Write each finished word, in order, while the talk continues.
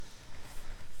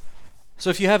So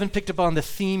if you haven't picked up on the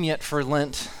theme yet for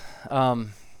Lent,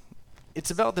 it's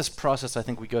about this process I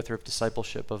think we go through of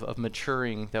discipleship, of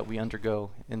maturing that we undergo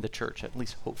in the church. At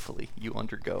least hopefully you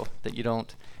undergo, that you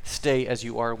don't stay as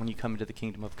you are when you come into the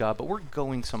kingdom of God, but we're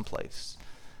going someplace.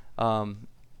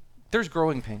 There's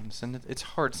growing pains, and it's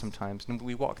hard sometimes, and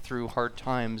we walk through hard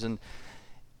times, and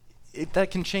that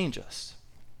can change us.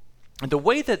 And the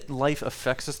way that life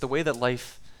affects us, the way that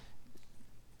life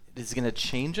is going to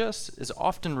change us is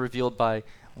often revealed by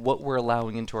what we're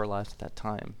allowing into our lives at that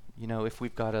time. You know, if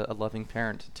we've got a loving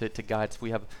parent to guide us, if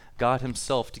we have God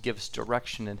himself to give us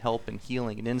direction and help and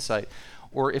healing and insight,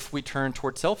 or if we turn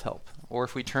towards self-help, or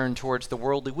if we turn towards the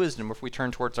worldly wisdom, or if we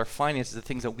turn towards our finances, the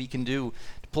things that we can do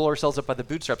to pull ourselves up by the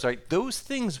bootstraps, right? Those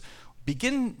things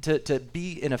begin to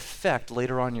be in effect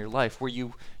later on in your life, where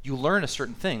you learn a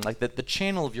certain thing, like that the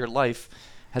channel of your life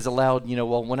has allowed,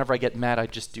 well, whenever I get mad, I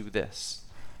just do this.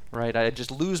 Right, I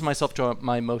just lose myself to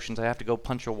my emotions. I have to go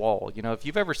punch a wall. If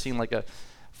you've ever seen like a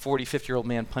 40, 50-year-old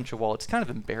man punch a wall, it's kind of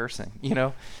embarrassing,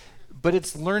 But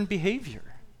it's learned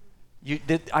behavior.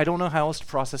 I don't know how else to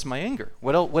process my anger.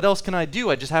 What else can I do?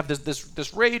 I just have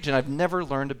this rage, and I've never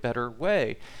learned a better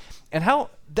way. And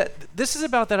this is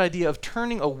about that idea of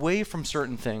turning away from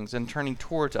certain things and turning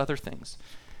towards other things.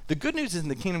 The good news is in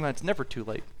the kingdom of God, it's never too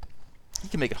late. You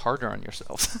can make it harder on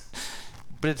yourselves,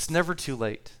 but it's never too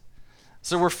late.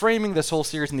 So we're framing this whole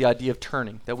series in the idea of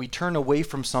turning, that we turn away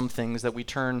from some things, that we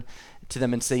turn to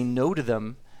them and say no to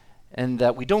them, and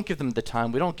that we don't give them the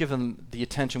time, we don't give them the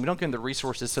attention, we don't give them the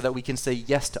resources so that we can say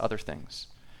yes to other things.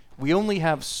 We only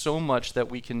have so much that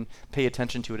we can pay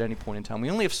attention to at any point in time. We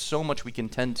only have so much we can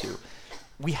tend to.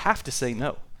 We have to say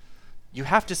no. You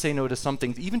have to say no to some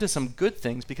things, even to some good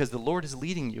things, because the Lord is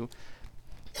leading you,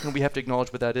 and we have to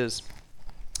acknowledge what that is.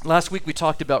 Last week we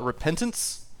talked about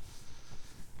repentance.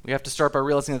 We have to start by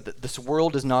realizing that this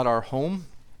world is not our home,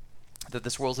 that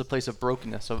this world is a place of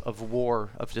brokenness, of war,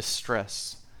 of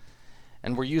distress.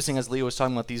 And we're using, as Leo was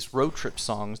talking about, these road trip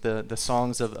songs, the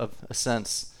songs of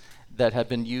ascents that have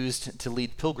been used to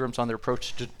lead pilgrims on their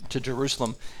approach to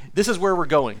Jerusalem. This is where we're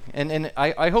going. And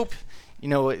I hope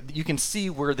you can see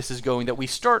where this is going, that we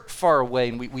start far away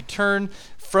and we turn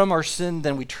from our sin,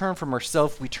 then we turn from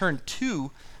ourselves, we turn to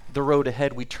the road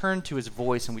ahead, we turn to his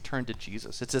voice, and we turn to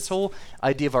Jesus. It's this whole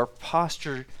idea of our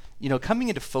posture, coming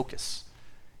into focus.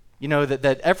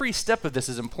 That every step of this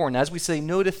is important. As we say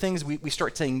no to things, we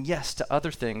start saying yes to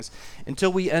other things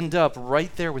until we end up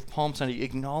right there with Palm Sunday,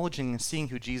 acknowledging and seeing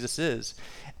who Jesus is.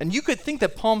 And you could think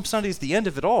that Palm Sunday is the end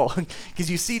of it all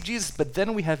because you see Jesus, but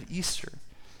then we have Easter.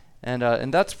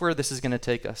 And that's where this is going to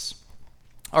take us.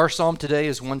 Our psalm today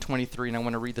is 123, and I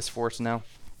want to read this for us now.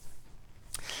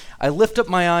 I lift up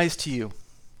my eyes to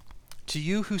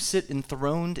you who sit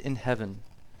enthroned in heaven,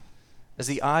 as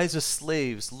the eyes of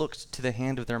slaves looked to the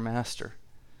hand of their master.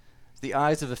 As the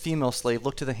eyes of a female slave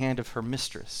look to the hand of her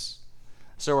mistress.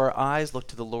 So our eyes look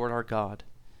to the Lord our God,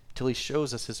 till he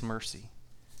shows us his mercy.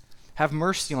 Have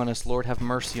mercy on us, Lord, have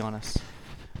mercy on us.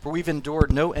 For we've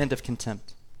endured no end of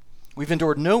contempt. We've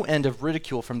endured no end of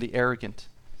ridicule from the arrogant,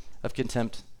 of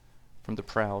contempt from the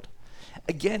proud.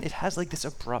 Again, it has like this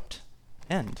abrupt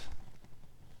end.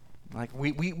 Like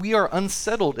we are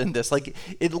unsettled in this. Like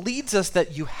it leads us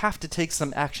that you have to take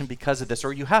some action because of this,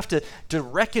 or you have to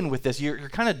reckon with this. You're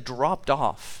kind of dropped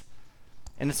off.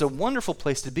 And it's a wonderful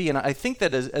place to be. And I think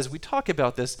that as we talk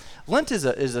about this, Lent is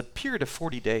a period of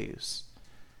 40 days.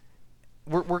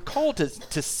 We're called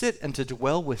to sit and to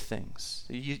dwell with things.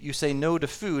 You say no to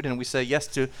food, and we say yes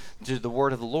to the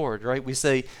word of the Lord, right? We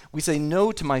say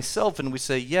no to myself, and we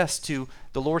say yes to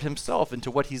the Lord himself and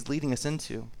to what he's leading us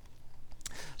into.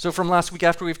 So from last week,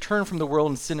 after we've turned from the world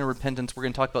and sin and repentance, we're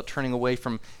going to talk about turning away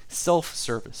from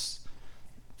self-service,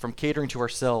 from catering to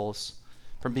ourselves,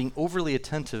 from being overly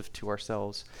attentive to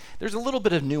ourselves. There's a little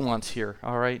bit of nuance here,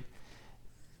 all right?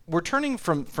 We're turning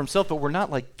from self, but we're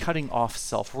not like cutting off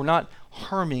self. We're not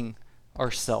harming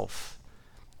ourself.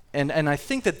 And I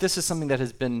think that this is something that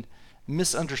has been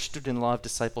misunderstood in a lot of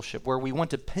discipleship, where we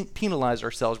want to penalize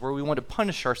ourselves, where we want to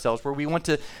punish ourselves, where we want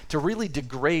to really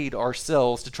degrade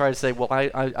ourselves to try to say, well,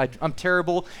 I'm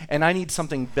terrible and I need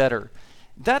something better.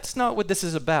 That's not what this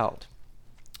is about.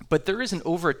 But there is an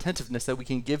over-attentiveness that we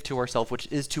can give to ourselves, which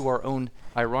is to our own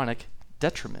ironic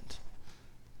detriment.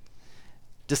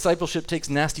 Discipleship takes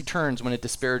nasty turns when it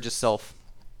disparages self.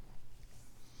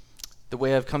 The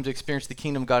way I've come to experience the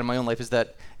kingdom of God in my own life is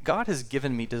that God has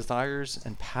given me desires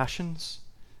and passions.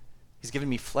 He's given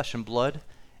me flesh and blood,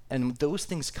 and those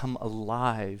things come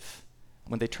alive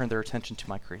when they turn their attention to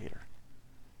my Creator.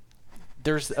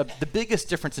 There's the biggest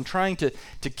difference in trying to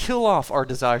kill off our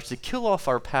desires, to kill off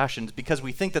our passions, because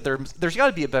we think that there's got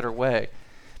to be a better way.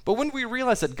 But when we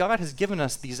realize that God has given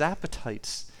us these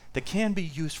appetites that can be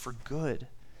used for good,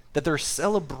 that they're a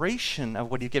celebration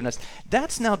of what he's given us,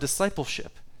 that's now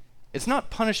discipleship. It's not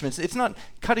punishments. It's not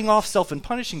cutting off self and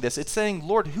punishing this. It's saying,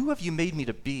 Lord, who have you made me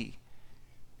to be?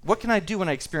 What can I do when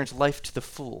I experience life to the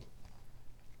full?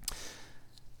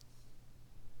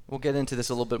 We'll get into this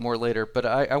a little bit more later, but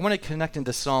I want to connect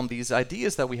into Psalm these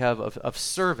ideas that we have of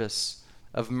service,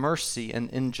 of mercy, and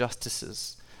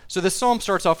injustices. So this psalm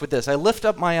starts off with this: I lift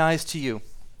up my eyes to you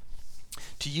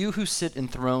who sit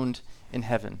enthroned in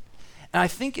heaven. And I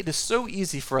think it is so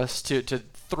easy for us to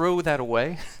throw that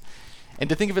away and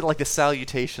to think of it like a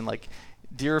salutation, like,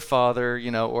 dear Father,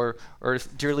 or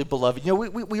dearly beloved.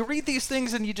 We read these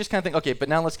things and you just kind of think, okay, but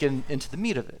now let's get into the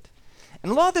meat of it.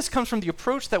 And a lot of this comes from the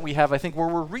approach that we have, I think, where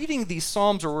we're reading these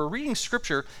Psalms or we're reading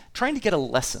Scripture trying to get a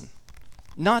lesson,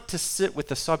 not to sit with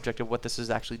the subject of what this is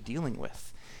actually dealing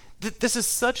with. This is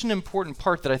such an important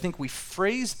part that I think we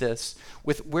phrase this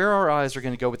with where our eyes are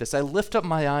going to go with this. I lift up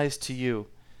my eyes to you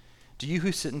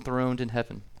who sit enthroned in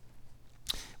heaven.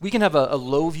 We can have a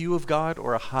low view of God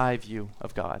or a high view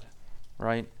of God,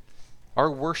 right? Our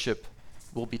worship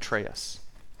will betray us.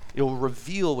 It will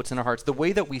reveal what's in our hearts. The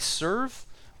way that we serve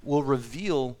will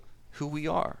reveal who we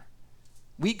are.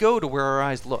 We go to where our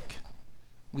eyes look.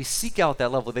 We seek out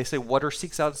that level. They say water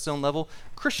seeks out its own level.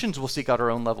 Christians will seek out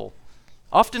our own level.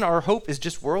 Often our hope is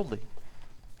just worldly.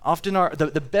 Often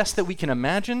the best that we can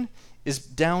imagine is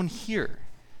down here.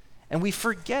 And we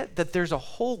forget that there's a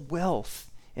whole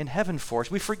wealth in heaven for us.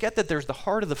 We forget that there's the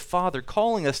heart of the Father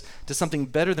calling us to something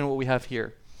better than what we have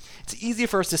here. It's easy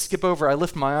for us to skip over, I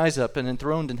lift my eyes up and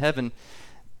enthroned in heaven,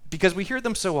 because we hear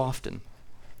them so often.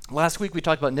 Last week we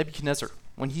talked about Nebuchadnezzar.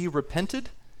 When he repented,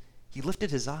 he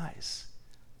lifted his eyes.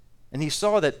 And he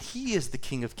saw that he is the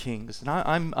King of Kings. And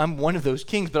I'm one of those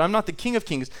kings, but I'm not the King of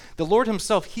Kings. The Lord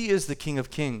himself, he is the King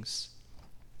of Kings.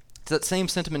 It's that same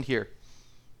sentiment here.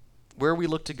 Where we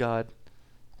look to God,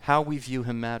 how we view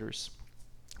him matters.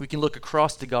 We can look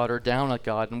across to God or down at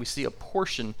God, and we see a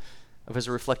portion of his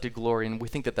reflected glory, and we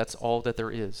think that that's all that there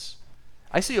is.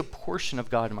 I see a portion of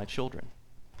God in my children,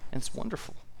 and it's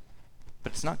wonderful.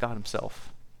 But it's not God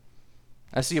himself.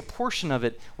 I see a portion of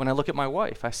it when I look at my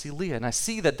wife. I see Leah, and I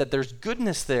see that there's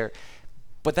goodness there,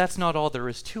 but that's not all there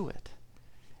is to it.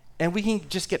 And we can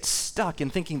just get stuck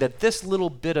in thinking that this little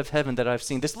bit of heaven that I've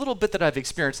seen, this little bit that I've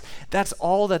experienced, that's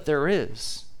all that there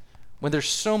is, when there's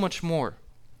so much more.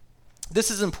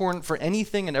 This is important for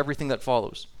anything and everything that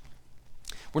follows.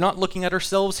 We're not looking at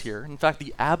ourselves here. In fact,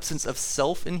 the absence of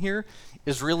self in here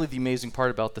is really the amazing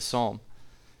part about the psalm.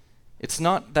 It's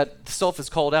not that self is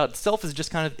called out. Self is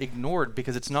just kind of ignored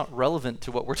because it's not relevant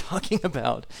to what we're talking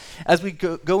about. As we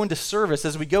go into service,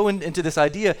 as we go into this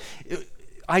idea,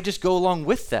 I just go along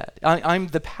with that. I'm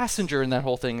the passenger in that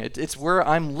whole thing. It's where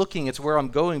I'm looking. It's where I'm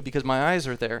going because my eyes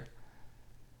are there.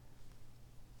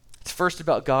 It's first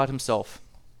about God himself.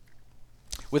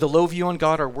 With a low view on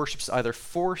God, our worship's either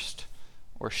forced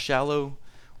or shallow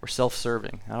or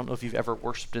self-serving. I don't know if you've ever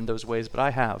worshiped in those ways, but I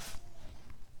have.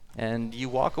 And you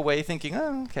walk away thinking,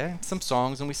 oh, okay, some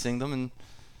songs, and we sing them, and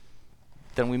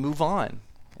then we move on.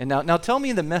 And now tell me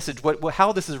in the message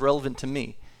how this is relevant to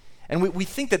me. And we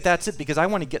think that that's it because I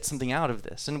want to get something out of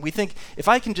this. And we think, if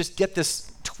I can just get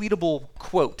this tweetable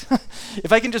quote,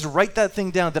 if I can just write that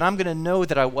thing down, then I'm going to know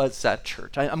that I was at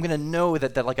church. I'm going to know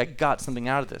that I got something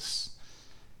out of this.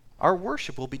 Our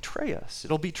worship will betray us.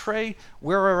 It'll betray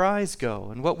where our eyes go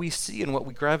and what we see and what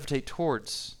we gravitate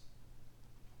towards.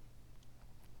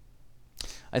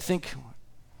 I think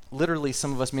literally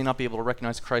some of us may not be able to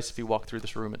recognize Christ if he walked through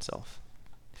this room itself.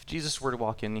 If Jesus were to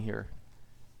walk in here,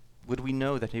 would we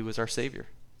know that he was our Savior?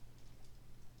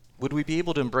 Would we be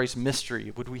able to embrace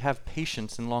mystery? Would we have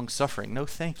patience and long suffering? No,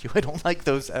 thank you. I don't like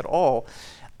those at all.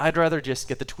 I'd rather just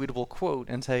get the tweetable quote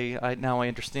and say, now I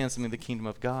understand something of the kingdom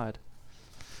of God.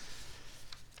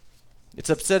 It's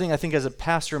upsetting, I think, as a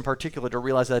pastor in particular, to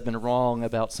realize that I've been wrong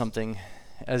about something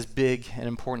as big and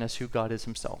important as who God is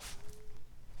himself.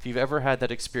 If you've ever had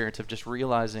that experience of just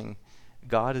realizing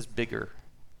God is bigger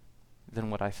than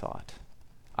what I thought.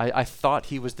 I thought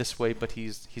he was this way, but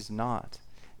he's not.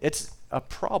 It's a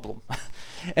problem.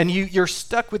 And you're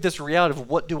stuck with this reality of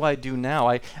what do I do now?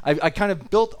 I kind of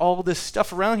built all this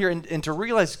stuff around here and to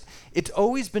realize it's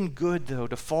always been good, though,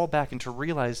 to fall back and to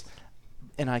realize,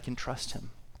 and I can trust him.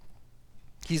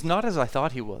 He's not as I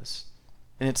thought he was.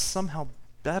 And it's somehow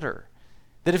better.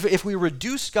 That if we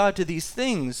reduce God to these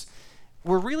things,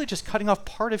 we're really just cutting off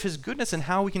part of his goodness and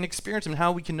how we can experience him and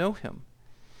how we can know him.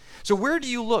 So where do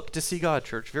you look to see God,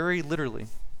 church? Very literally.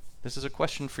 This is a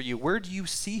question for you. Where do you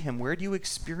see him? Where do you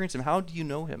experience him? How do you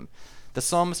know him? The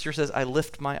psalmist here says, I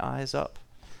lift my eyes up.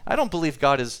 I don't believe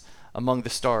God is among the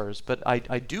stars, but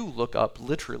I do look up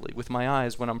literally with my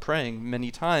eyes when I'm praying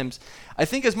many times. I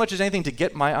think as much as anything to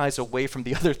get my eyes away from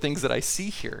the other things that I see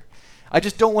here. I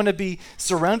just don't want to be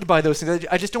surrounded by those things.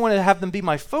 I just don't want to have them be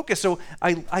my focus. So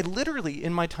I literally,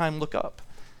 in my time, look up.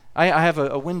 I have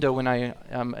a window when I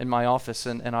am in my office,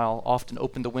 and I'll often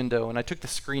open the window, and I took the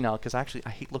screen out because I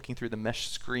hate looking through the mesh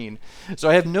screen. So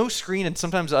I have no screen, and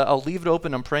sometimes I'll leave it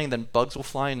open, I'm praying, then bugs will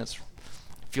fly, and it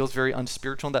feels very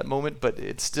unspiritual in that moment, but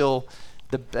it's still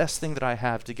the best thing that I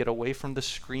have to get away from the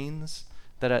screens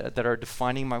that are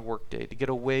defining my workday, to get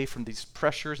away from these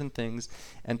pressures and things,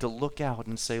 and to look out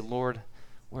and say, Lord,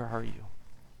 where are you?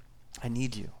 I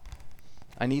need you.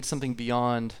 I need something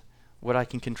beyond what I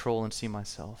can control and see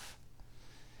myself.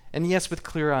 And yes, with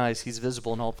clear eyes, he's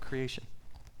visible in all of creation.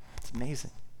 It's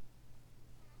amazing.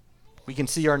 We can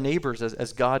see our neighbors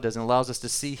as God does, and allows us to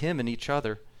see him in each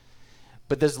other.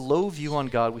 But this low view on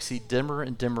God, we see dimmer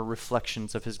and dimmer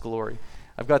reflections of his glory.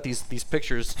 I've got these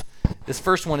pictures. This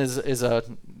first one is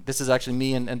actually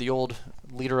me and the old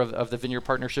leader of the Vineyard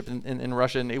Partnership in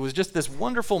Russia, and it was just this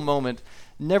wonderful moment,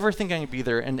 never thinking I'd be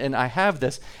there, and I have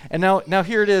this. And now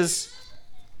here it is,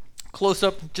 close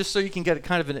up, just so you can get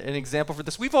kind of an example for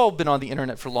this. We've all been on the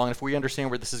internet for long enough. We understand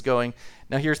where this is going.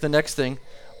 Now here's the next thing,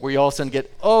 where you all of a sudden get,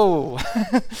 oh,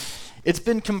 it's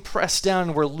been compressed down,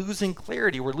 and we're losing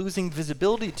clarity. We're losing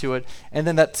visibility to it. And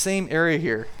then that same area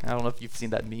here, I don't know if you've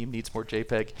seen that meme, needs more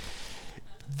JPEG.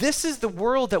 This is the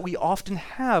world that we often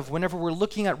have whenever we're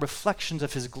looking at reflections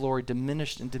of his glory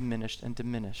diminished and diminished and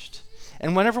diminished.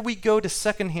 And whenever we go to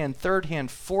second-hand, third-hand,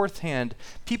 fourth-hand,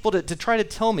 people to try to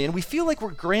tell me, and we feel like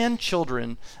we're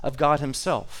grandchildren of God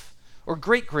himself, or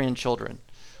great-grandchildren,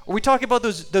 or we talk about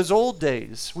those old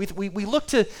days. We look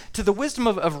to the wisdom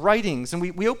of writings, and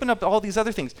we open up all these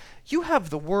other things. You have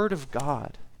the Word of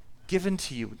God given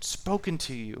to you, spoken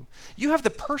to you. You have the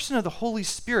person of the Holy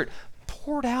Spirit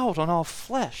poured out on all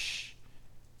flesh.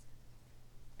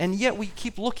 And yet we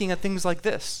keep looking at things like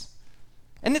this.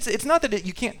 And it's not that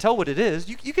you can't tell what it is.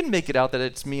 You can make it out that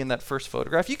it's me in that first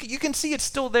photograph. You can see it's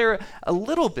still there a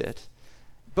little bit,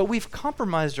 but we've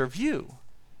compromised our view.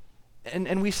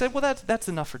 And we said, well, that's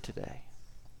enough for today.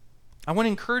 I want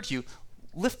to encourage you,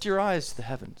 lift your eyes to the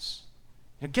heavens.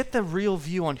 Get the real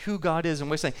view on who God is, and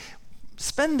we're saying,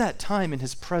 spend that time in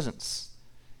his presence.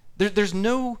 There's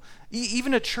no,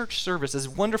 even a church service, as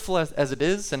wonderful as it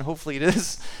is, and hopefully it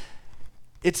is,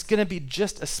 it's going to be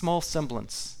just a small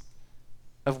semblance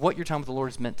of what your time with the Lord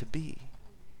is meant to be.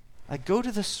 Like, go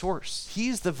to the source.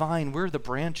 He's the vine, we're the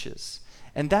branches.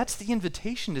 And that's the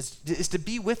invitation, is to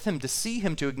be with him, to see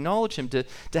him, to acknowledge him,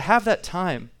 to have that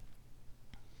time.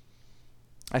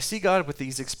 I see God with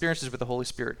these experiences with the Holy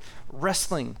Spirit,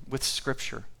 wrestling with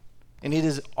Scripture. And it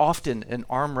is often an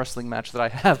arm wrestling match that I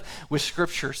have with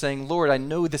Scripture, saying, Lord, I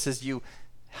know this is you.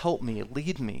 Help me,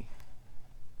 lead me.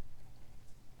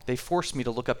 They force me to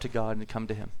look up to God and to come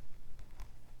to him.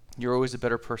 You're always a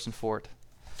better person for it.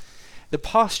 The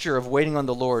posture of waiting on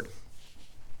the Lord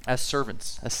as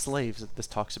servants, as slaves that this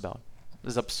talks about,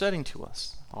 is upsetting to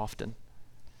us often.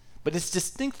 But it's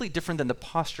distinctly different than the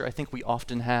posture I think we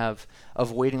often have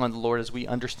of waiting on the Lord as we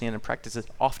understand and practice it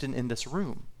often in this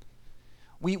room.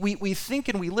 We think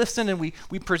and we listen and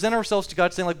we present ourselves to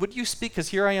God saying, like, would you speak? Because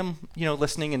here I am,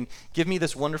 listening, and give me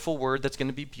this wonderful word that's going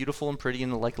to be beautiful and pretty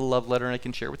and like a love letter, and I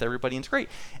can share with everybody, and it's great.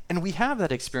 And we have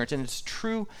that experience, and it's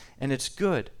true and it's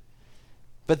good.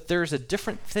 But there's a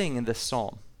different thing in this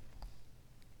psalm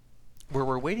where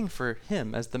we're waiting for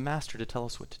him as the master to tell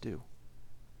us what to do.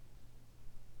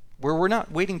 Where we're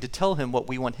not waiting to tell him what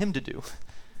we want him to do.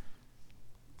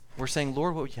 We're saying,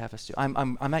 Lord, what would you have us do?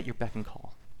 I'm at your beck and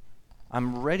call.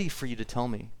 I'm ready for you to tell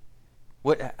me.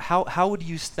 How would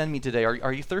you spend me today?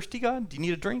 Are you thirsty, God? Do you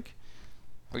need a drink?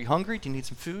 Are you hungry? Do you need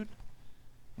some food?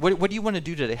 What do you want to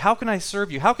do today? How can I serve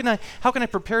you? How can I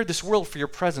prepare this world for your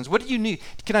presence? What do you need?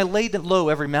 Can I lay low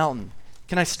every mountain?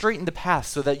 Can I straighten the path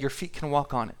so that your feet can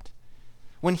walk on it?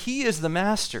 When he is the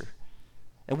master,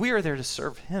 and we are there to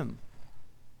serve him,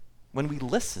 when we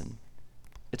listen,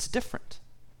 it's different.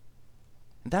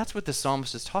 And that's what the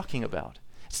psalmist is talking about.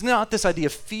 It's not this idea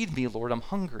of feed me, Lord, I'm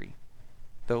hungry.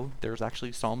 Though there's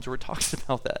actually psalms where it talks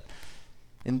about that.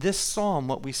 In this psalm,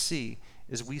 what we see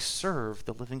is we serve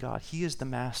the living God. He is the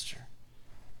master,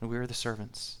 and we are the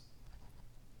servants.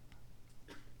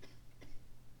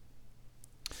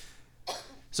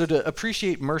 So to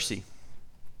appreciate mercy,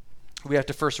 we have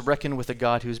to first reckon with a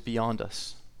God who's beyond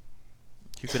us,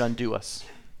 who could undo us.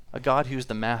 A God who's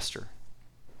the master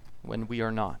when we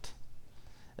are not.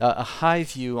 A high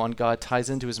view on God ties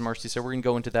into his mercy, so we're going to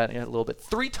go into that in a little bit.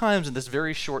 3 times in this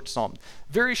very short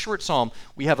psalm,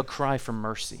 we have a cry for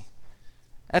mercy.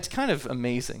 That's kind of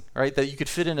amazing, right? That you could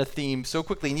fit in a theme so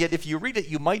quickly. And yet if you read it,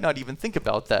 you might not even think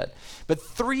about that. But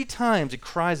 3 times it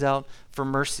cries out for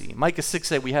mercy. Micah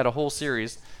 6:8, we had a whole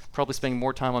series, probably spending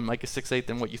more time on Micah 6:8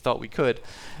 than what you thought we could.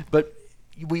 But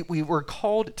we were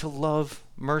called to love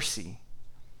mercy.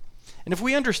 And if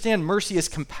we understand mercy as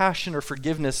compassion or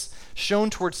forgiveness shown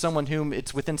towards someone whom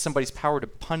it's within somebody's power to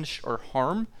punish or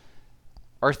harm,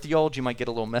 our theology might get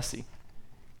a little messy.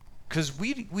 Because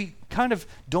we kind of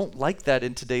don't like that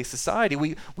in today's society.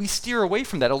 We steer away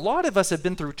from that. A lot of us have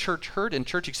been through church hurt and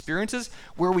church experiences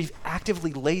where we've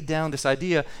actively laid down this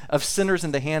idea of sinners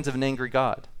in the hands of an angry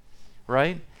God,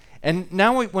 right? And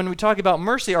now when we talk about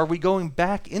mercy, are we going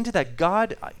back into that?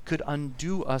 God could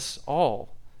undo us all.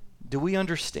 Do we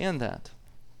understand that?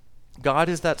 God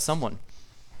is that someone.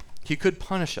 He could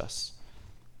punish us.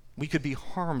 We could be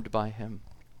harmed by him.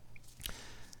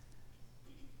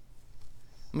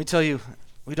 Let me tell you,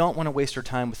 we don't want to waste our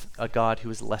time with a God who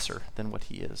is lesser than what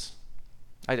he is.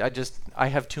 I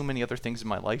have too many other things in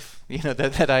my life,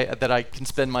 that I can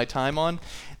spend my time on,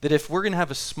 that if we're going to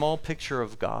have a small picture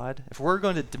of God, if we're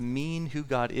going to demean who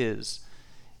God is,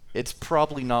 it's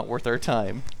probably not worth our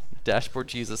time. Dashboard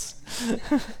Jesus.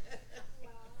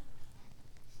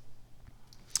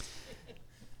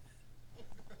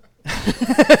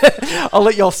 I'll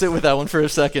let y'all sit with that one for a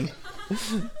second.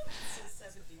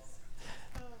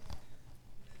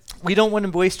 We don't want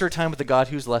to waste our time with a God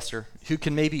who's lesser, who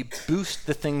can maybe boost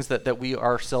the things that we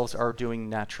ourselves are doing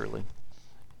naturally,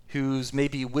 whose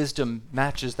maybe wisdom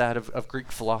matches that of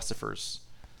Greek philosophers,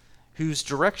 whose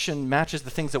direction matches the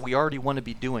things that we already want to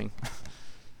be doing.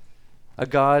 A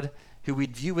God who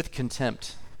we'd view with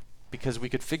contempt because we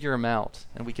could figure him out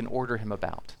and we can order him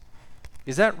about.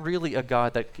 Is that really a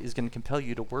God that is going to compel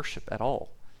you to worship at all?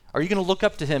 Are you going to look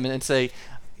up to him and say,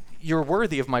 you're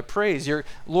worthy of my praise.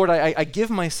 Lord, I give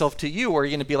myself to you. Or are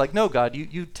you going to be like, no, God,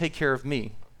 you take care of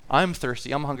me. I'm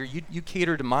thirsty. I'm hungry. You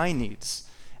cater to my needs.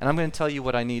 And I'm going to tell you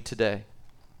what I need today.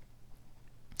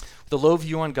 With a low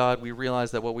view on God, we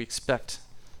realize that what we expect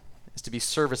is to be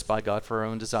serviced by God for our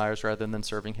own desires rather than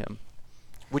serving him.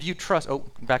 Would you trust,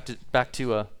 back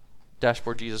to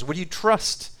Dashboard Jesus. Would you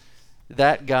trust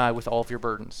that guy with all of your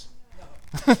burdens?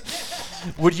 No.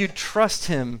 Would you trust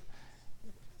him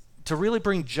to really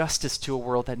bring justice to a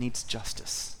world that needs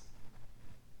justice?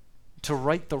 To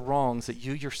right the wrongs that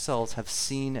you yourselves have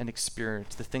seen and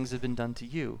experienced, the things that have been done to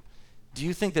you. Do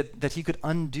you think that he could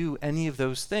undo any of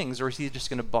those things, or is he just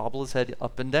going to bobble his head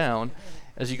up and down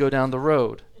as you go down the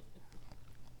road?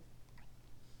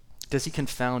 Does he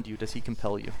confound you? Does he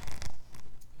compel you?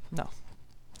 No.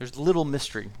 There's little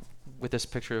mystery with this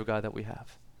picture of God that we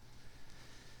have.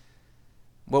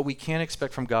 What we can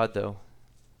expect from God, though,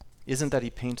 isn't that he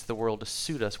paints the world to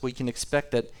suit us. We can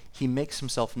expect that he makes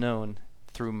himself known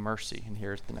through mercy. And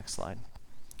here's the next slide.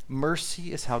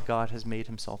 Mercy is how God has made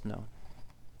himself known.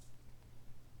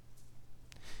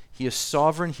 He is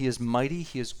sovereign, he is mighty,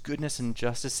 he is goodness and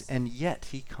justice, and yet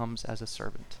he comes as a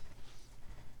servant.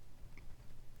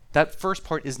 That first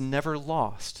part is never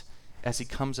lost as he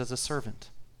comes as a servant.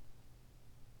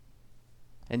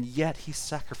 And yet he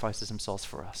sacrifices himself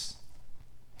for us.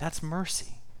 That's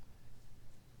mercy.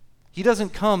 He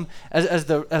doesn't come as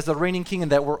the reigning king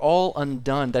and that we're all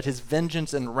undone, that his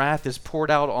vengeance and wrath is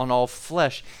poured out on all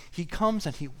flesh. He comes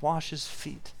and he washes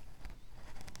feet.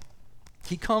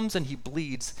 He comes and he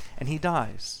bleeds and he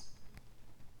dies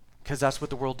because that's what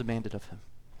the world demanded of him.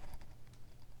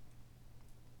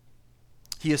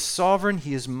 He is sovereign,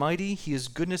 he is mighty, he is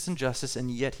goodness and justice, and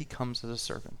yet he comes as a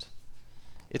servant.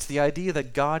 It's the idea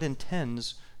that God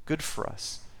intends good for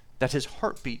us, that his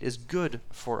heartbeat is good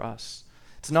for us.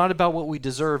 It's not about what we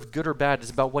deserve, good or bad.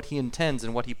 It's about what he intends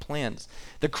and what he plans.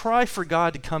 The cry for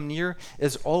God to come near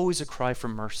is always a cry for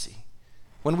mercy.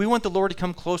 When we want the Lord to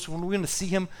come close, when we want to see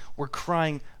him, we're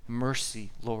crying,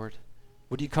 mercy, Lord.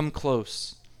 Would you come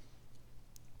close?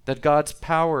 That God's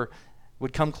power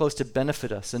would come close to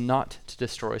benefit us and not to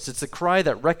destroy us. It's a cry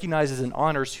that recognizes and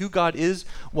honors who God is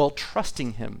while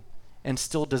trusting him and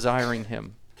still desiring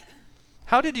him.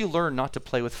 How did you learn not to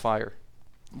play with fire?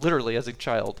 Literally, as a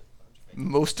child.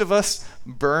 Most of us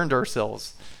burned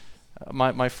ourselves.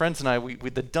 My friends and I, we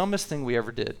the dumbest thing we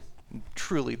ever did,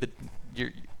 truly,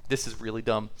 this is really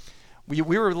dumb. We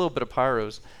were a little bit of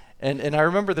pyros. And I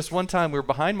remember this one time we were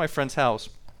behind my friend's house,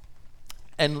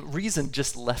 and reason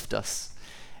just left us.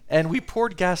 And we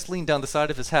poured gasoline down the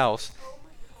side of his house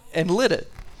and lit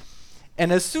it.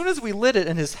 And as soon as we lit it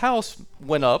and his house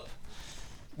went up,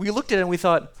 we looked at it and we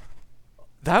thought,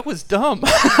 that was dumb.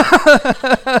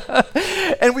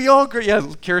 And we all agree. Yeah,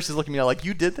 Karis is looking at me like,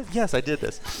 you did this? Yes, I did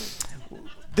this.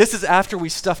 This is after we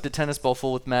stuffed a tennis ball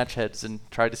full with match heads and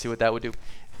tried to see what that would do.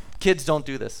 Kids, don't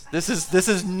do this. This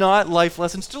is not life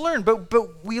lessons to learn,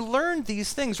 but we learn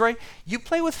these things, right? You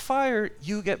play with fire,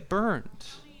 you get burned.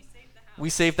 We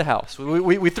saved the house.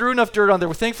 We threw enough dirt on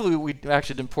there. Thankfully, we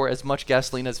actually didn't pour as much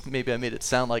gasoline as maybe I made it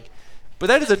sound like. But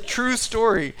that is a true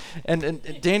story. And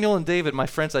Daniel and David, my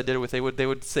friends I did it with, they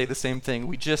would say the same thing.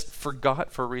 We just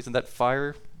forgot for a reason that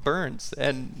fire burns.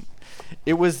 And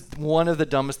it was one of the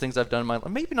dumbest things I've done in my life.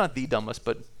 Maybe not the dumbest,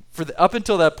 but up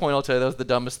until that point, I'll tell you, that was the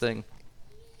dumbest thing.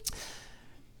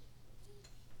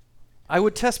 I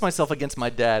would test myself against my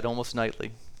dad almost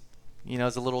nightly. You know,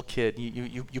 as a little kid,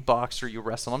 you box or you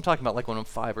wrestle. I'm talking about like when I'm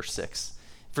 5 or 6.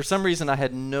 For some reason, I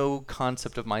had no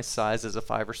concept of my size as a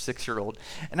 5 or 6-year-old,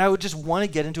 and I would just want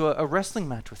to get into a wrestling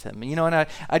match with him. You know, and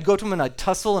I'd go to him and I'd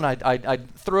tussle and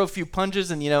I'd throw a few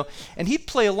punches, and and he'd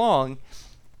play along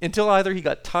until either he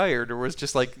got tired or was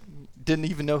just like didn't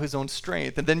even know his own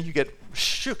strength, and then you get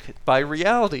shook by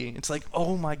reality. It's like,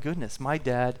 oh my goodness, my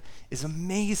dad is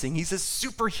amazing. He's a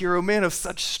superhero man of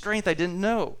such strength I didn't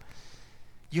know.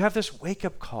 You have this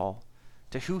wake-up call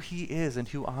to who he is and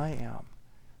who I am,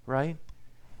 right?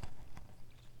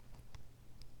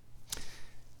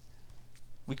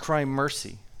 We cry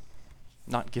mercy,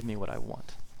 not give me what I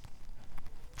want.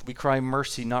 We cry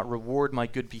mercy, not reward my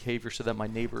good behavior so that my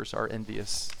neighbors are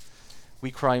envious. We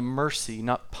cry mercy,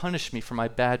 not punish me for my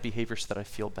bad behavior so that I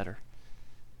feel better.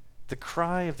 The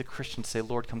cry of the Christian, say,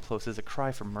 Lord, come close, is a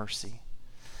cry for mercy.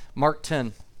 Mark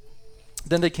 10.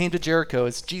 Then they came to Jericho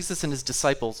as Jesus and his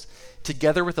disciples,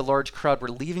 together with a large crowd, were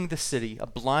leaving the city. A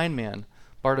blind man,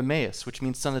 Bartimaeus, which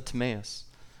means son of Timaeus,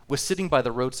 was sitting by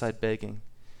the roadside begging.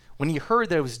 When he heard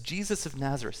that it was Jesus of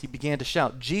Nazareth, he began to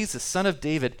shout, Jesus, son of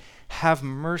David, have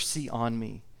mercy on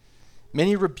me.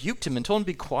 Many rebuked him and told him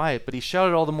to be quiet, but he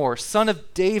shouted all the more, Son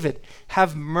of David,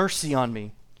 have mercy on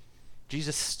me.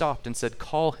 Jesus stopped and said,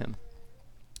 call him.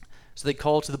 So they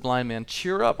called to the blind man,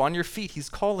 cheer up, on your feet, he's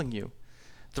calling you.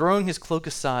 Throwing his cloak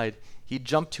aside, he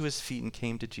jumped to his feet and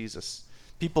came to Jesus.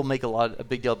 People make a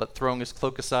big deal about throwing his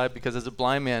cloak aside because as a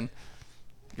blind man,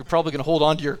 you're probably going to hold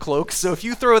on to your cloak. So if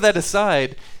you throw that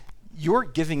aside, you're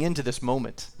giving into this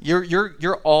moment.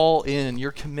 You're all in.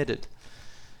 You're committed.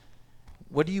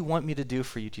 What do you want me to do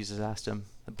for you? Jesus asked him.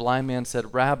 The blind man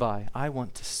said, Rabbi, I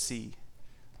want to see.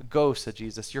 Go, said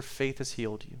Jesus. Your faith has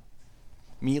healed you.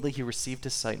 Immediately he received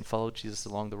his sight and followed Jesus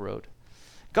along the road.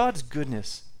 God's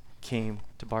goodness came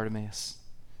to Bartimaeus.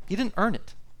 He didn't earn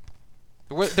it.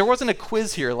 There wasn't a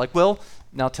quiz here like, well,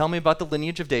 now tell me about the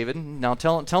lineage of David. Now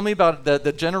tell me about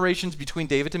the generations between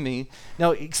David and me.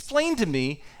 Now explain to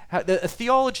me a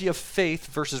theology of faith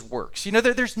versus works. You know,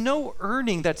 there's no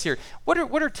earning that's here. What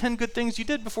are 10 good things you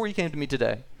did before you came to me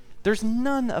today? There's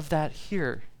none of that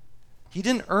here. He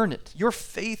didn't earn it. Your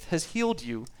faith has healed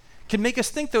you. Can make us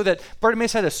think, though, that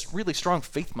Bartimaeus had a really strong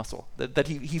faith muscle, that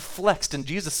he flexed, and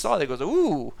Jesus saw that. He goes,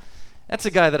 ooh, that's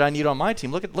a guy that I need on my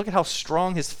team. Look at how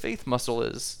strong his faith muscle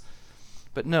is.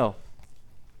 But no,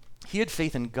 he had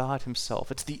faith in God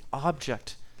himself. It's the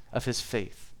object of his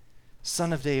faith.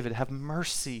 Son of David, have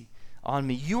mercy on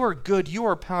me. You are good. You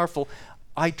are powerful.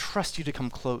 I trust you to come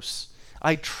close.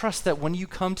 I trust that when you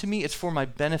come to me, it's for my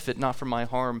benefit, not for my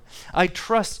harm. I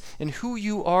trust in who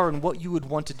you are and what you would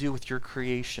want to do with your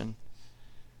creation.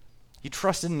 He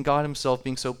trusted in God himself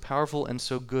being so powerful and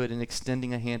so good and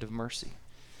extending a hand of mercy.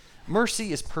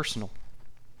 Mercy is personal.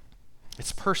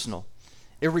 It's personal.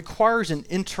 It requires an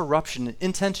interruption, an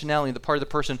intentionality on the part of the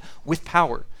person with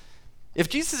power. If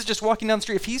Jesus is just walking down the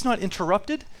street, if he's not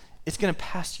interrupted, it's going to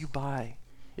pass you by.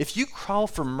 If you call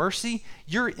for mercy,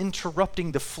 you're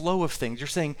interrupting the flow of things. You're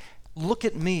saying, look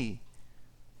at me.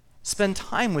 Spend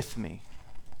time with me.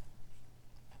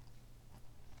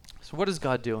 So what is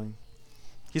God doing?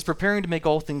 He's preparing to make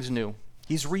all things new.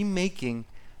 He's remaking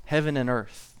heaven and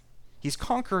earth. He's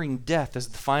conquering death as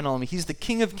the final enemy. He's the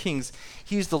King of Kings.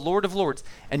 He's the Lord of Lords.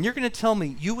 And you're going to tell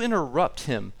me you interrupt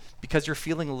him because you're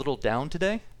feeling a little down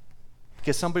today?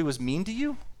 Because somebody was mean to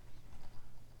you?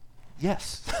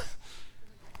 Yes.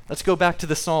 Let's go back to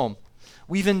the psalm.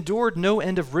 We've endured no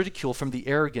end of ridicule from the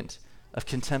arrogant, of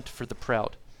contempt for the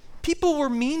proud. People were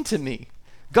mean to me.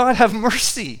 God, have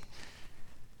mercy.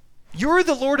 You're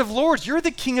the Lord of Lords. You're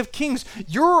the King of Kings.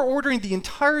 You're ordering the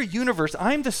entire universe.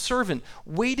 I'm the servant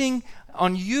waiting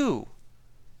on you.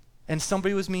 And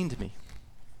somebody was mean to me.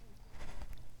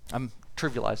 I'm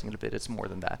trivializing it a bit. It's more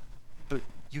than that. But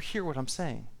you hear what I'm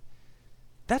saying.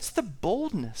 That's the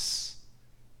boldness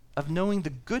of knowing the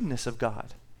goodness of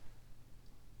God.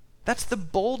 That's the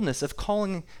boldness of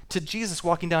calling to Jesus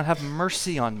walking down, have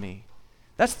mercy on me.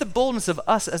 That's the boldness of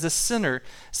us as a sinner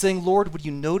saying, Lord, would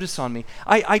you notice on me?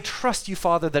 I trust you,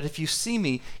 Father, that if you see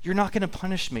me, you're not going to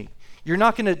punish me. You're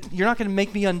not gonna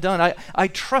make me undone. I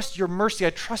trust your mercy. I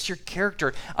trust your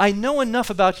character. I know enough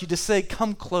about you to say,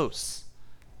 come close.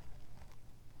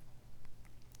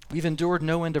 We've endured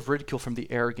no end of ridicule from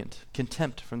the arrogant,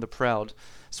 contempt from the proud.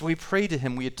 So we pray to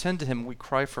him, we attend to him, we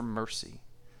cry for mercy.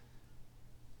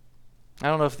 I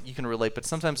don't know if you can relate, but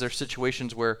sometimes there are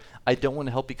situations where I don't want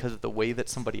to help because of the way that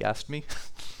somebody asked me.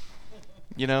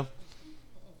 You know?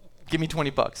 Give me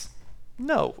 $20.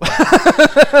 No.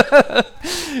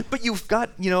 But you've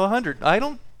got, 100. I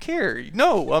don't care.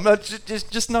 No, I'm not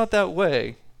just not that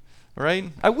way.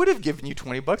 Right? I would have given you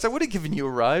 $20. I would have given you a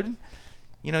ride.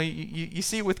 You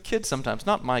see it with kids sometimes,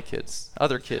 not my kids,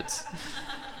 other kids.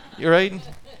 You're right?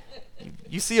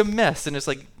 You see a mess and it's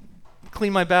like,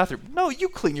 clean my bathroom. No, you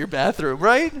clean your bathroom,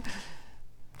 right?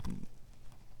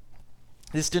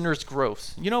 This dinner is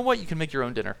gross. You know what? You can make your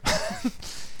own dinner.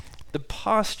 The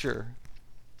posture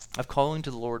of calling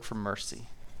to the Lord for mercy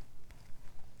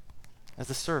as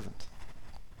a servant,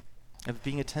 of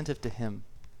being attentive to him,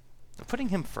 of putting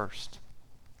him first,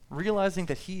 realizing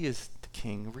that he is the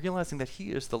king, realizing that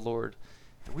he is the Lord,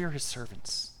 that we are his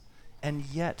servants, and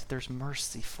yet there's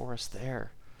mercy for us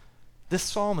there. This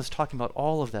psalm is talking about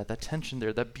all of that tension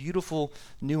there, that beautiful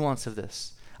nuance of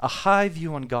this. A high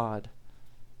view on God,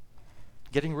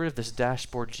 getting rid of this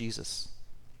dashboard Jesus,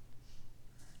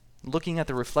 looking at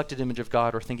the reflected image of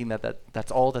God or thinking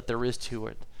that's all that there is to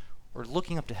it, or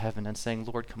looking up to heaven and saying,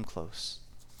 Lord, come close.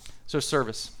 So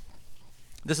service.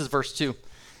 This is verse 2.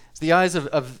 As the eyes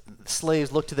of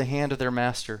slaves look to the hand of their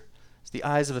master, as the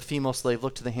eyes of a female slave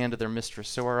look to the hand of their mistress,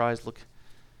 so our eyes look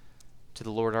to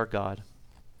the Lord our God.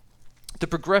 The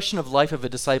progression of life of a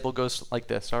disciple goes like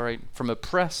this, all right? From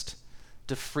oppressed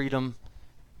to freedom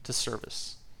to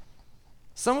service.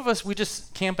 Some of us, we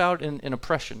just camp out in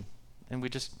oppression, and we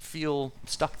just feel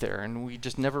stuck there, and we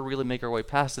just never really make our way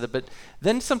past it. But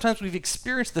then sometimes we've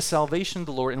experienced the salvation of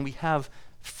the Lord, and we have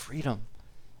freedom.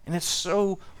 And it's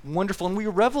so wonderful, and we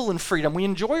revel in freedom. We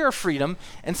enjoy our freedom,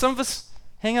 and some of us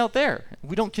hang out there.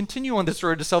 We don't continue on this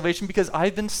road to salvation because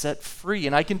I've been set free,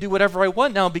 and I can do whatever I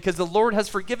want now because the Lord has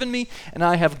forgiven me, and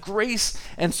I have grace,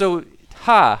 and so,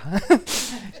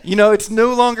 it's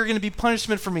no longer going to be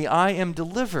punishment for me. I am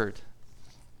delivered.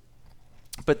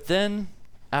 But then,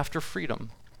 after freedom,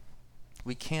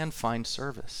 we can find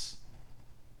service.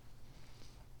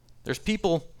 There's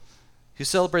people who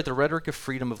celebrate the rhetoric of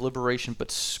freedom, of liberation, but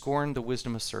scorn the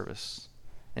wisdom of service.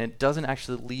 And it doesn't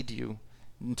actually lead you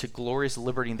into glorious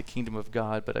liberty in the kingdom of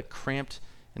God, but a cramped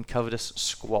and covetous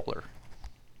squalor.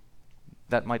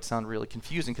 That might sound really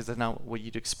confusing because that's not what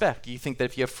you'd expect. You think that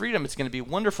if you have freedom, it's going to be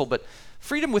wonderful, but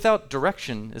freedom without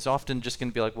direction is often just going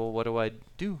to be like, well, what do I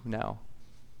do now?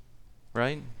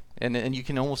 Right? And you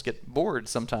can almost get bored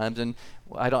sometimes, and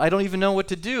I don't even know what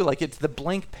to do. Like, it's the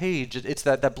blank page. It's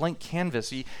that blank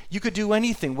canvas. You could do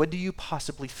anything. What do you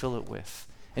possibly fill it with?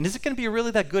 And is it going to be really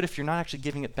that good if you're not actually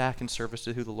giving it back in service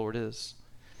to who the Lord is?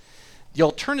 The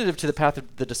alternative to the path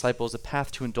of the disciple is a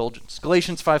path to indulgence.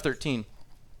 Galatians 5:13.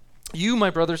 You, my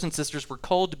brothers and sisters, were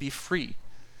called to be free,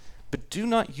 but do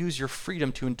not use your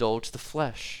freedom to indulge the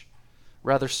flesh.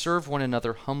 Rather, serve one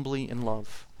another humbly in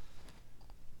love.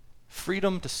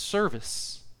 Freedom to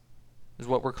service is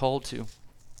what we're called to.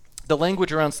 The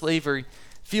language around slavery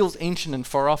feels ancient and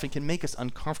far off and can make us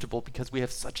uncomfortable because we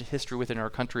have such a history within our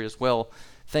country as well.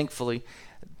 Thankfully,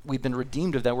 we've been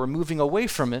redeemed of that. We're moving away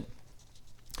from it.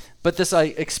 But this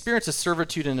experience of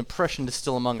servitude and oppression is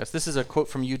still among us. This is a quote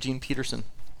from Eugene Peterson.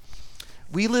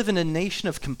 We live in a nation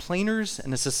of complainers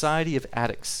and a society of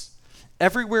addicts.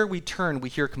 Everywhere we turn, we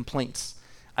hear complaints.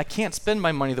 I can't spend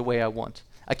my money the way I want.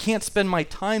 I can't spend my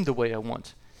time the way I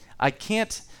want. I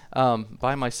can't,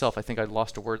 by myself, I think I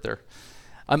lost a word there.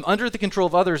 I'm under the control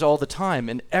of others all the time,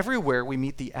 and everywhere we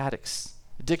meet the addicts.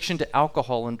 Addiction to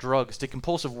alcohol and drugs, to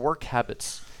compulsive work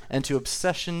habits, and to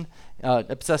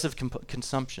obsessive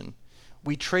consumption.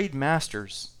 We trade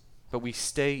masters, but we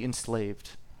stay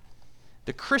enslaved.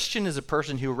 The Christian is a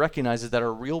person who recognizes that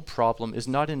our real problem is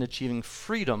not in achieving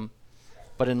freedom,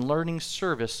 but in learning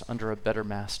service under a better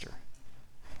master.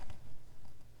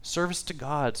 Service to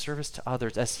God, service to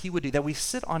others, as he would do, that we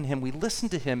sit on him, we listen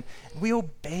to him, we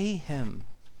obey him,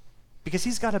 because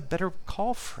he's got a better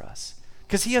call for us,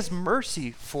 because he has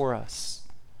mercy for us.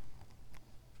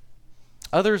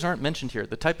 Others aren't mentioned here.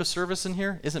 The type of service in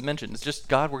here isn't mentioned. It's just,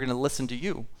 God, we're going to listen to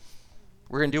you.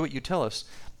 We're going to do what you tell us.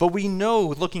 But we know,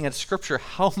 looking at Scripture,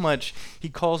 how much he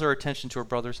calls our attention to our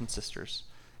brothers and sisters,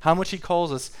 how much he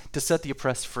calls us to set the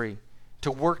oppressed free,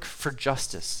 to work for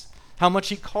justice, how much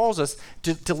he calls us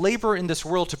to labor in this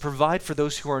world to provide for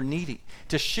those who are needy,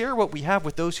 to share what we have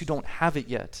with those who don't have it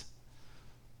yet.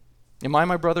 Am I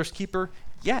my brother's keeper?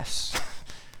 Yes.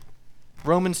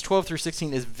 Romans 12 through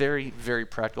 16 is very, very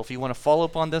practical. If you want to follow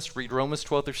up on this, read Romans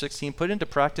 12 through 16, put it into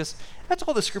practice. That's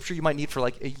all the scripture you might need for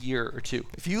like a year or two.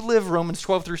 If you live Romans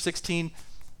 12 through 16,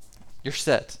 you're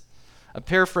set. A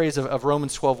paraphrase of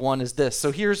Romans 12:1 is this.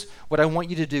 So here's what I want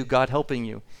you to do, God helping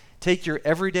you. Take your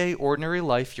everyday, ordinary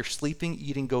life, your sleeping,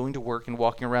 eating, going to work, and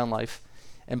walking around life,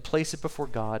 and place it before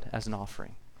God as an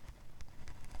offering.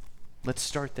 Let's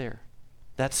start there.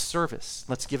 That's service.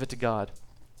 Let's give it to God.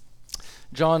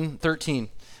 John 13.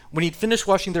 When he'd finished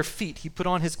washing their feet, he put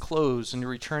on his clothes and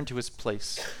returned to his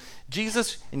place.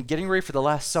 Jesus, in getting ready for the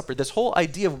Last Supper, this whole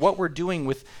idea of what we're doing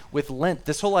with Lent,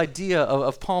 this whole idea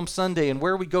of Palm Sunday and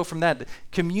where we go from that,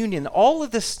 communion, all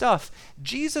of this stuff,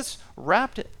 Jesus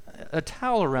wrapped a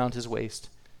towel around his waist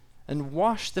and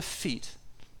washed the feet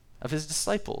of his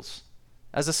disciples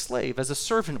as a slave, as a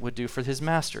servant would do for his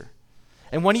master.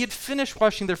 And when he had finished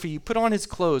washing their feet, he put on his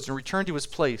clothes and returned to his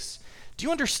place. Do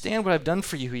you understand what I've done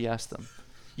for you? He asked them.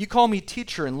 You call me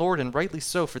teacher and Lord, and rightly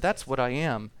so, for that's what I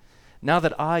am. Now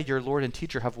that I, your Lord and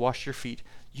teacher, have washed your feet,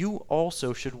 you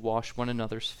also should wash one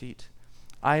another's feet.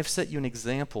 I have set you an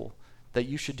example that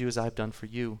you should do as I have done for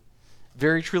you.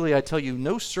 Very truly I tell you,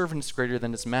 no servant is greater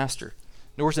than his master,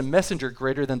 nor is a messenger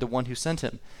greater than the one who sent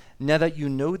him. Now that you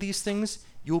know these things,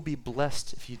 you will be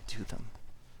blessed if you do them.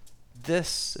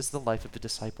 This is the life of a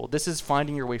disciple. This is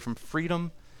finding your way from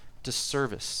freedom to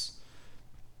service.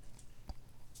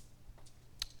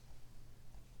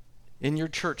 In your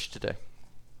church today,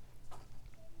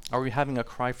 are we having a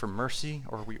cry for mercy,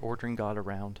 or are we ordering God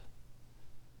around?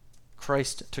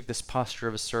 Christ took this posture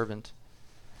of a servant,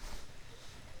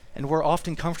 and we're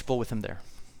often comfortable with him there.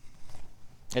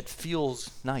 It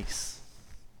feels nice,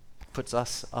 puts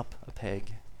us up a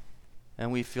peg,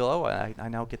 and we feel, oh, I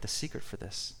now get the secret for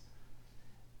this.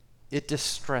 It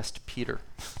distressed Peter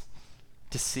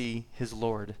to see his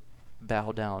Lord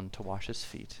bow down to wash his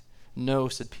feet. No,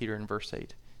 said Peter in verse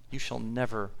 8, you shall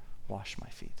never wash my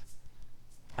feet.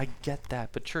 I get that,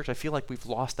 but church, I feel like we've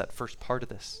lost that first part of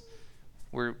this,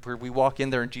 where we walk in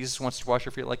there and Jesus wants to wash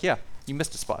your feet. Like, yeah, you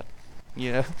missed a spot.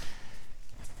 You know?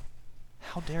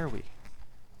 How dare we?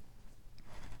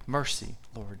 Mercy,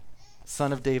 Lord.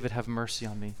 Son of David, have mercy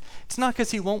on me. It's not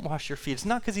because he won't wash your feet. It's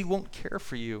not because he won't care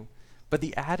for you. But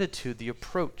the attitude, the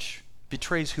approach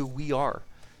betrays who we are,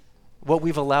 what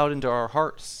we've allowed into our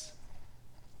hearts.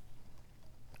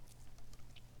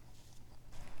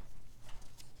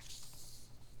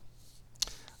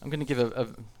 I'm going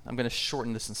to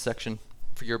shorten this shorten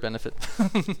for your benefit.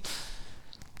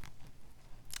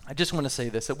 I just want to say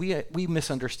this, that we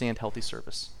misunderstand healthy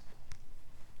service.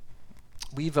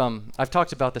 I've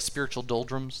talked about the spiritual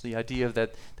doldrums, the idea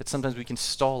that sometimes we can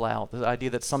stall out, the idea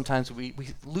that sometimes we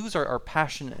lose our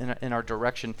passion and our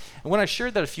direction. And when I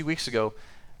shared that a few weeks ago,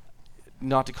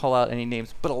 not to call out any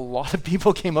names, but a lot of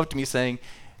people came up to me saying,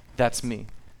 that's me.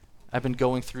 I've been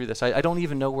going through this. I don't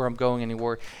even know where I'm going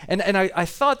anymore. And I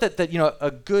thought that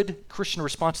a good Christian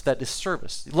response to that is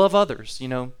service. Love others,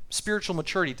 spiritual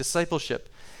maturity, discipleship.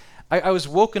 I was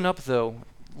woken up, though,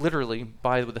 literally,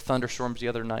 by the thunderstorms the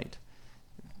other night,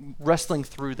 wrestling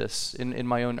through this in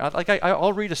my own.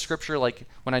 I'll read a scripture like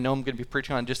when I know I'm going to be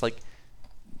preaching on, just like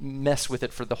mess with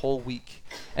it for the whole week.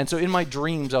 And so in my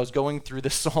dreams, I was going through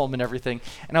this psalm and everything,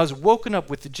 and I was woken up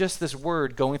with just this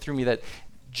word going through me that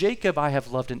Jacob I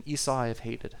have loved and Esau I have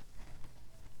hated.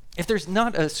 If there's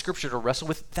not a scripture to wrestle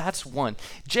with, that's one.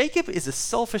 Jacob is a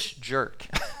selfish jerk.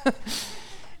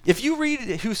 If you read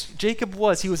who Jacob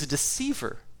was, he was a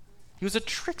deceiver. He was a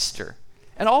trickster.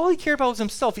 And all he cared about was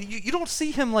himself. You don't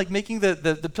see him like making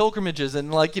the pilgrimages and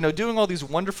doing all these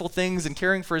wonderful things and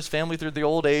caring for his family through the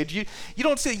old age. You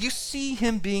don't see it. You see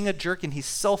him being a jerk, and he's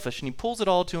selfish, and he pulls it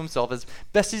all to himself as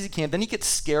best as he can. Then he gets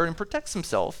scared and protects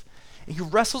himself. And he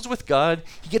wrestles with God.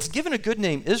 He gets given a good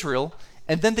name, Israel,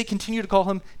 and then they continue to call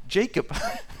him Jacob.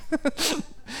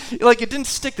 It didn't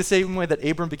stick the same way that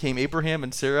Abram became Abraham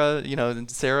and Sarah,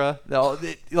 and Sarah. No,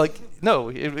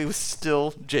 it was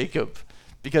still Jacob.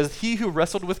 Because he who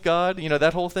wrestled with God,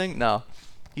 that whole thing, no,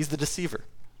 he's the deceiver.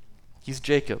 He's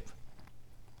Jacob.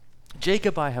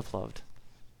 Jacob I have loved.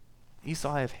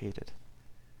 Esau I have hated.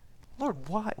 Lord,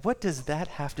 why? What does that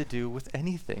have to do with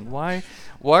anything? Why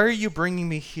are you bringing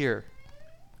me here?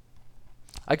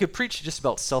 I could preach just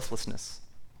about selflessness,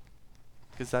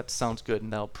 because that sounds good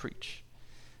and that'll preach.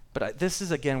 But this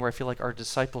is, again, where I feel like our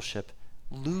discipleship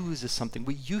loses something.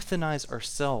 We euthanize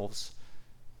ourselves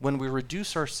when we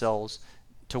reduce ourselves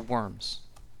to worms.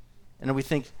 And we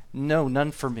think, no,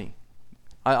 none for me.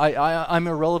 I'm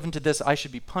irrelevant to this. I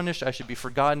should be punished. I should be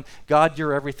forgotten. God,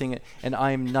 you're everything, and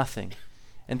I am nothing.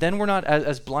 And then we're not,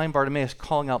 as blind Bartimaeus,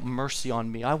 calling out mercy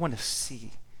on me. I want to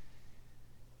see.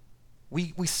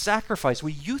 We sacrifice,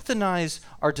 we euthanize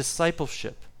our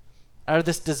discipleship out of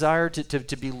this desire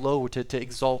to be low, to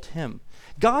exalt him.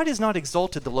 God is not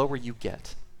exalted the lower you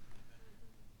get.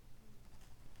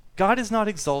 God is not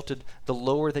exalted the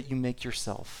lower that you make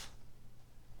yourself.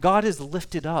 God is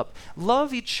lifted up.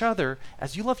 Love each other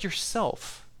as you love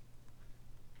yourself.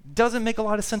 Doesn't make a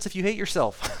lot of sense if you hate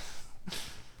yourself.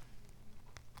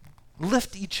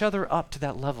 Lift each other up to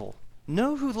that level.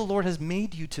 Know who the Lord has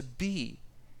made you to be.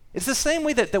 It's the same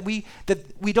way that we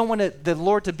don't want the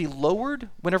Lord to be lowered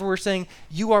whenever we're saying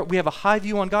we have a high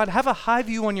view on God. Have a high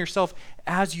view on yourself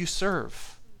as you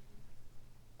serve.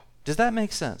 Does that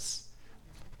make sense?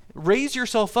 Raise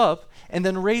yourself up and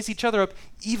then raise each other up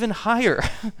even higher.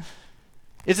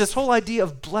 It's this whole idea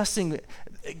of blessing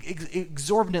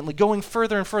exorbitantly, going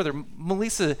further and further.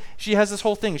 Melissa, she has this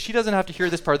whole thing. She doesn't have to hear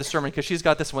this part of the sermon because she's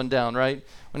got this one down, right?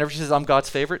 Whenever she says, I'm God's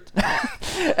favorite.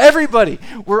 Everybody,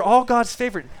 we're all God's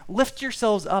favorite. Lift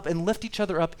yourselves up and lift each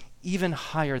other up even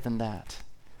higher than that.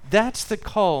 That's the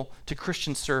call to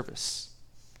Christian service.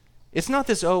 It's not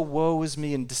this, oh, woe is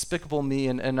me and despicable me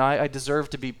and I deserve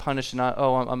to be punished and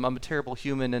I'm a terrible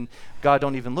human and God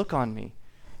don't even look on me.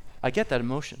 I get that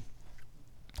emotion.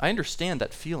 I understand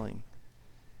that feeling.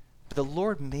 But the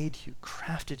Lord made you,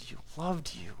 crafted you,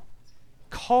 loved you,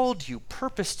 called you,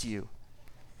 purposed you.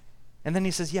 And then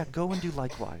he says, yeah, go and do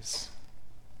likewise.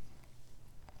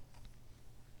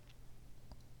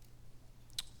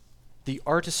 The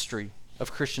artistry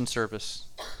of Christian service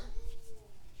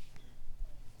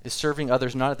is serving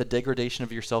others not at the degradation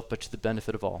of yourself, but to the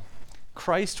benefit of all.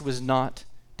 Christ was not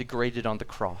degraded on the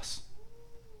cross.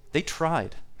 They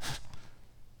tried.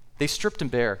 They stripped him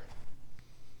bare.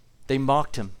 They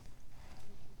mocked him.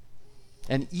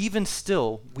 And even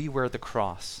still, we wear the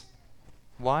cross.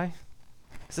 Why?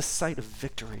 It's a sight of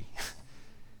victory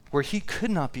where he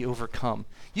could not be overcome.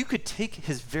 You could take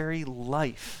his very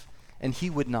life and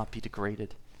he would not be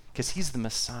degraded because he's the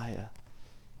Messiah.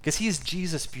 Because he is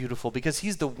Jesus beautiful, because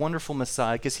he's the wonderful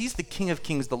Messiah, because he's the King of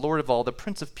Kings, the Lord of all, the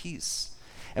Prince of Peace.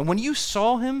 And when you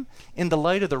saw him in the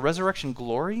light of the resurrection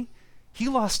glory, he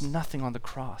lost nothing on the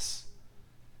cross.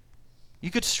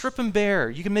 You could strip him bare,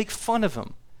 you can make fun of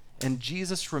him, and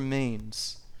Jesus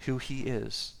remains who he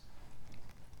is.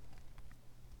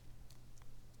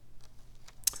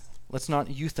 Let's not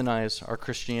euthanize our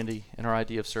Christianity and our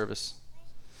idea of service.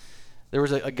 There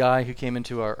was a guy who came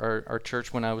into our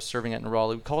church when I was serving in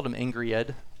Raleigh. We called him Angry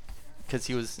Ed because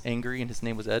he was angry and his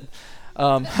name was Ed.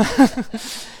 And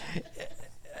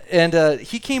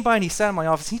he came by and he sat in my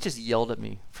office. And he just yelled at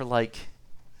me for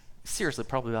seriously,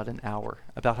 probably about an hour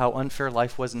about how unfair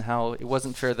life was and how it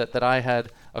wasn't fair that I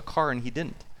had a car and he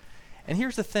didn't. And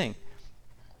here's the thing.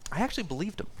 I actually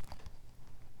believed him.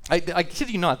 I kid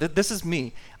you not. This is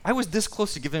me. I was this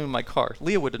close to giving him my car.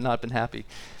 Leah would have not been happy.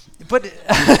 But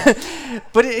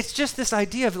but it's just this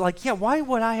idea of why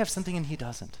would I have something and he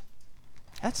doesn't?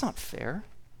 That's not fair.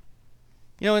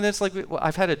 And it's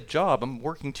I've had a job. I'm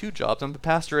working 2 jobs. I'm a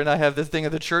pastor and I have this thing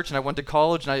at the church and I went to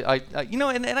college and I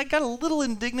got a little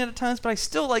indignant at times, but I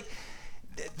still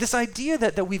this idea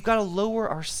that we've got to lower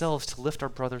ourselves to lift our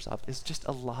brothers up is just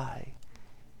a lie.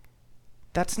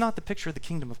 That's not the picture of the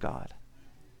kingdom of God.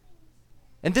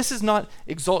 And this is not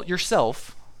exalt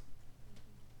yourself.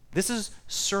 This is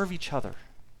serve each other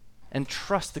and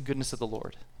trust the goodness of the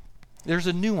Lord. There's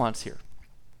a nuance here.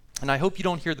 And I hope you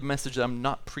don't hear the message that I'm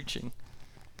not preaching,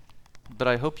 but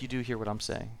I hope you do hear what I'm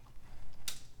saying.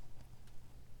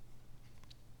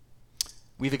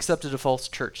 We've accepted a false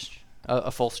choice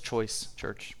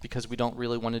church, because we don't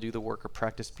really want to do the work or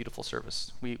practice beautiful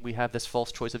service. We have this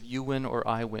false choice of you win or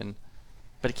I win,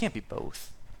 but it can't be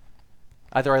both.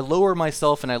 Either I lower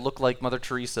myself and I look like Mother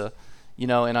Teresa,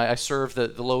 and I serve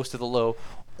the lowest of the low,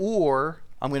 or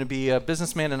I'm going to be a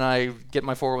businessman and I get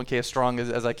my 401k as strong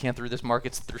as I can through this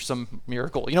market, through some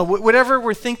miracle. Whatever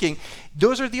we're thinking,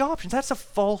 those are the options. That's a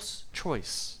false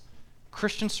choice.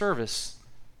 Christian service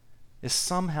is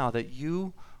somehow that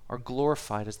you are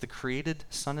glorified as the created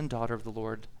son and daughter of the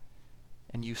Lord,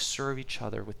 and you serve each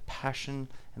other with passion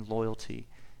and loyalty,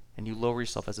 and you lower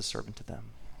yourself as a servant to them.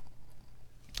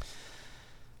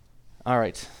 All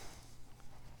right.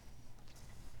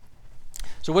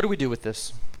 So what do we do with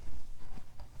this?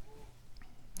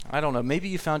 I don't know. Maybe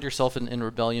you found yourself in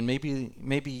rebellion.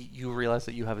 Maybe you realize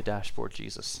that you have a dashboard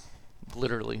Jesus,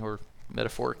 literally or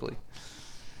metaphorically.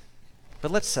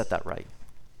 But let's set that right.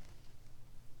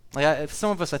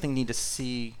 Some of us, I think, need to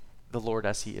see the Lord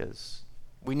as he is.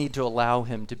 We need to allow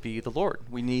him to be the Lord.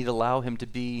 We need to allow him to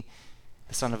be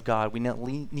the Son of God. We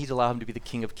need to allow him to be the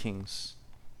King of Kings.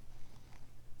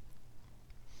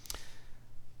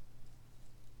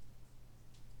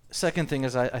 Second thing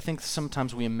is I think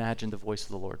sometimes we imagine the voice of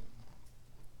the Lord.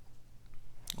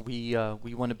 We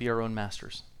want to be our own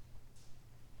masters.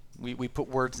 We put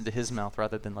words into his mouth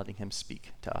rather than letting him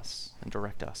speak to us and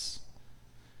direct us.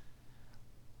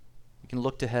 We can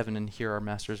look to heaven and hear our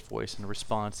master's voice and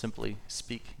respond simply,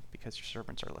 "Speak, because your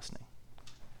servants are listening."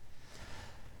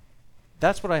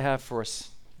 That's what I have for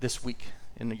us this week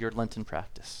in your Lenten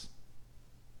practice.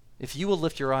 If you will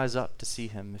lift your eyes up to see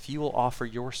him, if you will offer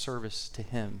your service to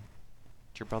him,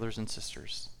 to your brothers and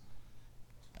sisters,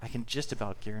 I can just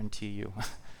about guarantee you,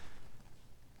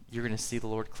 you're going to see the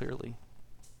Lord clearly.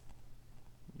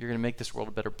 You're going to make this world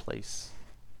a better place.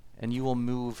 And you will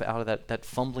move out of that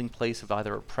fumbling place of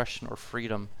either oppression or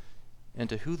freedom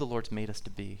into who the Lord's made us to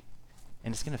be.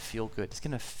 And it's going to feel good. It's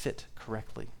going to fit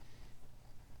correctly.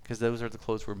 Because those are the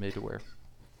clothes we're made to wear.